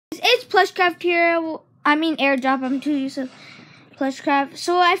plushcraft here. I mean airdrop. I'm too used to plushcraft.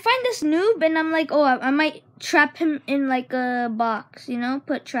 So I find this noob and I'm like, oh, I might trap him in like a box, you know,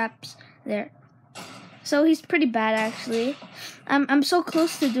 put traps there. So he's pretty bad actually. I'm so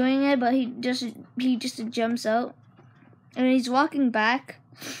close to doing it, but he just jumps out and he's walking back.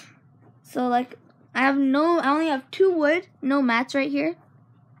 So like I only have 2 wood, no mats right here.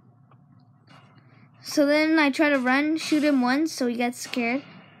 So then I try to run, shoot him once, so he gets scared,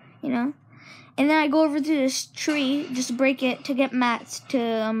 you know. And then I go over to this tree, just break it to get mats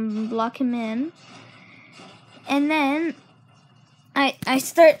to block him in. And then I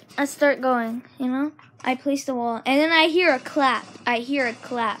start going, you know. I place the wall, and then I hear a clap.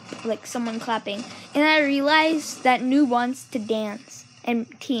 Like someone clapping, and I realize that noob wants to dance and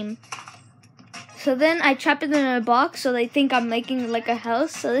team. So then I trap it in a box, so they think I'm making like a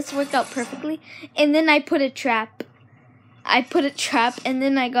house. So this worked out perfectly. And then I put a trap. And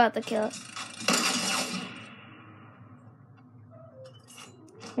then I got the kill.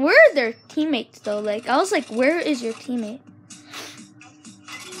 Where are their teammates though? Like I was like, where is your teammate?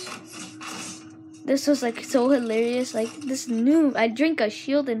 This was like so hilarious. Like this noob, I drink a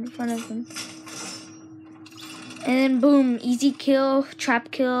shield in front of him. And then boom, easy kill,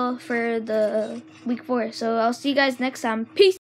 trap kill for the week 4. So I'll see you guys next time. Peace.